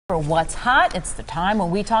For What's Hot, it's the time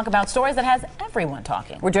when we talk about stories that has everyone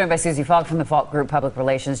talking. We're joined by Susie Falk from the Falk Group Public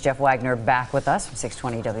Relations. Jeff Wagner back with us from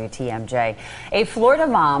 620 WTMJ. A Florida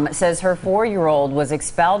mom says her 4-year-old was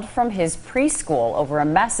expelled from his preschool over a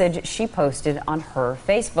message she posted on her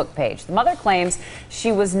Facebook page. The mother claims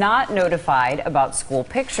she was not notified about school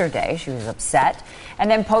picture day. She was upset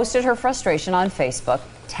and then posted her frustration on Facebook,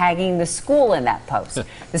 tagging the school in that post.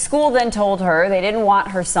 The school then told her they didn't want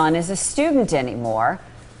her son as a student anymore.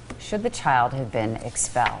 Should the child have been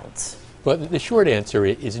expelled? Well, the short answer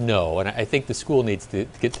is no, and I think the school needs to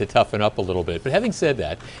get to toughen up a little bit. But having said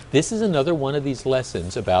that, this is another one of these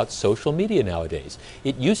lessons about social media nowadays.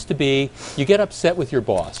 It used to be you get upset with your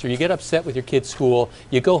boss or you get upset with your kid's school,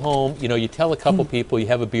 you go home, you tell a couple people, you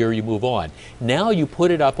have a beer, you move on. Now you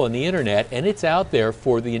put it up on the internet and it's out there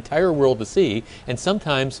for the entire world to see, and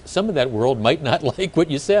sometimes some of that world might not like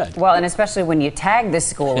what you said. Well, and especially when you tag the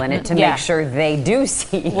school in it to make sure they do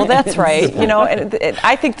see. Well, that's right.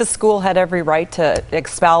 I think the school had every right to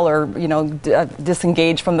expel or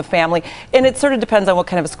disengage from the family, and it sort of depends on what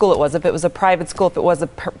kind of a school it was. If it was a private school, if it was a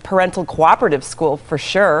parental cooperative school, for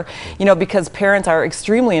sure, because parents are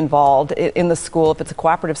extremely involved in the school if it's a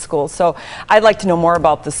cooperative school. So I'd like to know more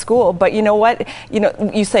about the school. But you know what,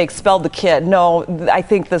 you say expelled the kid. No, I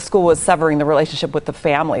think the school was severing the relationship with the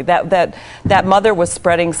family. That mother was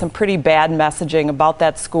spreading some pretty bad messaging about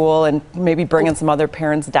that school and maybe bringing some other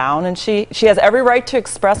parents down, and she has every right to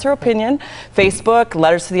express her opinion. Facebook,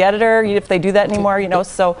 letters to the editor, if they do that anymore,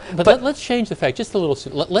 But let's change the fact just a little.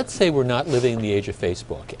 Let's say we're not living in the age of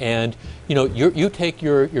Facebook, and you take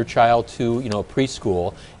your child to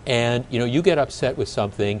preschool, and you get upset with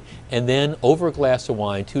something, and then over a glass of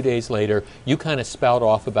wine 2 days later you kind of spout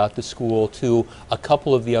off about the school to a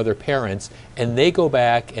couple of the other parents, and they go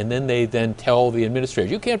back and then they tell the administrators,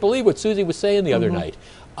 you can't believe what Susie was saying the other night.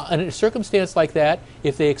 In a circumstance like that,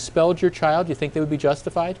 if they expelled your child, do you think they would be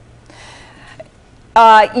justified?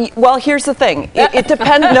 Well, here's the thing. It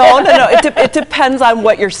depends. No. It depends on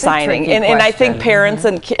what you're signing, and I think parents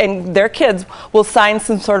and their kids will sign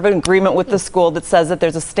some sort of an agreement with the school that says that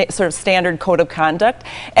there's a sort of standard code of conduct,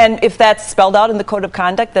 and if that's spelled out in the code of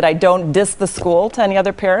conduct that I don't diss the school to any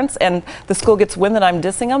other parents, and the school gets wind that I'm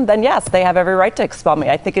dissing them, then yes, they have every right to expel me.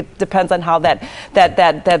 I think it depends on how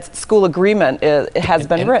that school agreement has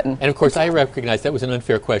been written. And of course, I recognize that was an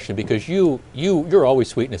unfair question because you're always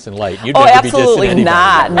sweetness and light. You'd never absolutely be dissing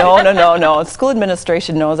not. No. School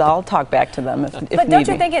administration knows. I'll talk back to them if But don't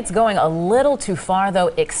you think it's going a little too far, though,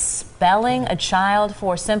 expelling a child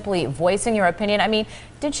for simply voicing your opinion? I mean,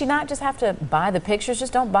 did she not just have to buy the pictures?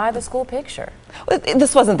 Just don't buy the school picture.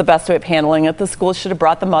 This wasn't the best way of handling it. The school should have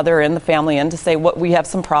brought the mother and the family in to say, we have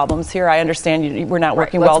some problems here. I understand we're not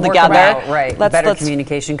working well together. Better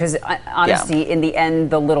communication, because honestly, in the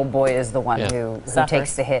end, the little boy is the one who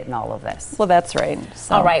takes the hit in all of this. Well, that's right.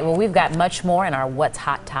 So. All right, well, we've got much more in our What's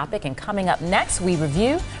Hot topic, and coming up next, we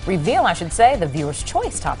reveal, the viewer's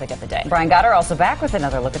choice topic of the day. Brian Goddard also back with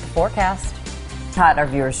another look at the forecast. Hot, our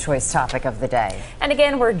viewer's choice topic of the day. And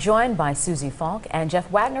again, we're joined by Susie Falk and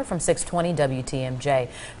Jeff Wagner from 620 WTMJ.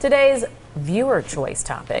 Today's viewer choice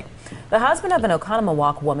topic: the husband of an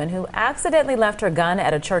Oconomowoc woman who accidentally left her gun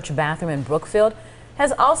at a church bathroom in Brookfield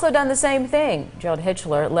has also done the same thing. Gerald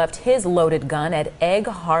Hitchler left his loaded gun at Egg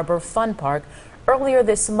Harbor Fun Park earlier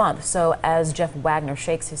this month. So as Jeff Wagner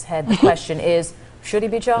shakes his head, the question is, should he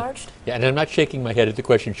be charged? Yeah, and I'm not shaking my head at the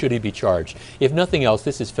question, should he be charged? If nothing else,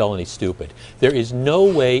 this is felony stupid. There is no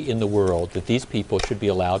way in the world that these people should be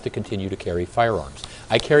allowed to continue to carry firearms.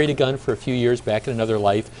 I carried a gun for a few years back in another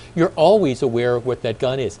life. You're always aware of what that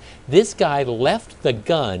gun is. This guy left the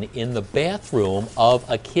gun in the bathroom of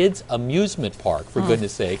a kid's amusement park, for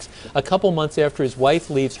goodness sakes, a couple months after his wife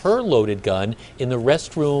leaves her loaded gun in the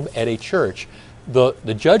restroom at a church.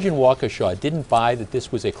 The judge in Waukesha didn't buy that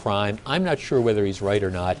this was a crime. I'm not sure whether he's right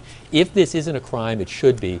or not. If this isn't a crime, it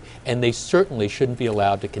should be, and they certainly shouldn't be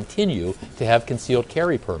allowed to continue to have concealed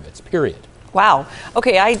carry permits, period. Wow.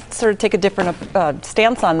 Okay, I sort of take a different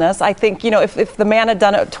stance on this. I think, if the man had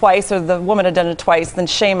done it twice or the woman had done it twice, then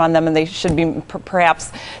shame on them, and they should be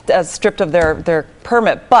perhaps stripped of their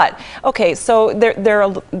permit. But okay, so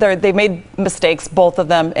they made mistakes, both of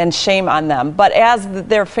them, and shame on them. But as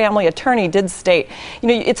their family attorney did state,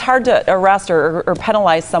 it's hard to arrest or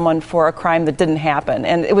penalize someone for a crime that didn't happen,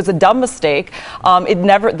 and it was a dumb mistake.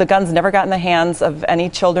 The guns never got in the hands of any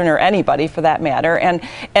children or anybody, for that matter.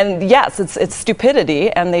 And yes, it's stupidity,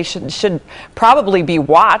 and they should probably be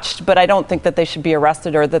watched, but I don't think that they should be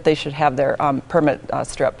arrested or that they should have their permit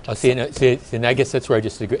stripped. And I guess that's where I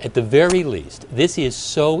just agree. At the very least, this is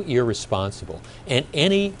so irresponsible, and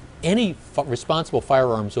any any responsible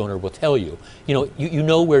firearms owner will tell you, you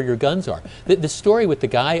know where your guns are. The story with the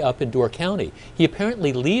guy up in Door County, he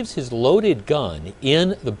apparently leaves his loaded gun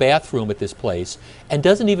in the bathroom at this place and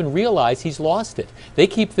doesn't even realize he's lost it. They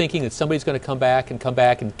keep thinking that somebody's going to come back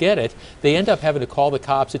and get it. They end up having to call the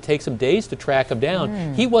cops. It takes them days to track him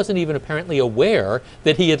down. He wasn't even apparently aware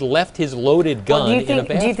that he had left his loaded gun in a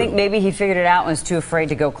bathroom. Do you think maybe he figured it out and was too afraid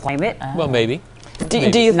to go claim it? Well, maybe. Do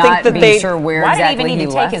you think that they? Sure where why exactly did he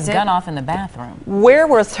need to take his it? gun off in the bathroom? Where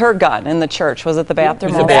was her gun in the church? Was it the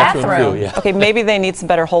bathroom? It was the bathroom too, yeah. Okay, maybe they need some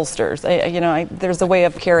better holsters. There's a way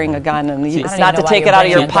of carrying a gun, and it's don't not even to know take why it out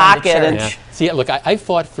of you're your bringing a gun to pocket. And Yeah. See, look, I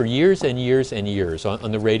fought for years and years and years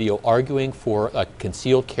on the radio arguing for a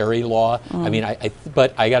concealed carry law. I mean,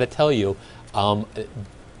 but I got to tell you,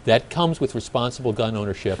 that comes with responsible gun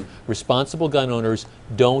ownership. Responsible gun owners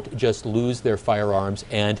don't just lose their firearms,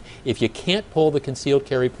 and if you can't pull the concealed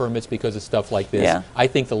carry permits because of stuff like this, I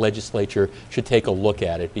think the legislature should take a look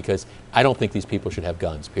at it, because I don't think these people should have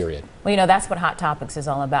guns, period. Well, that's what Hot Topics is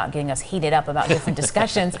all about, getting us heated up about different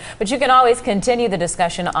discussions. But you can always continue the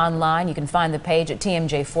discussion online. You can find the page at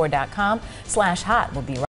tmj4.com/hot. We'll be right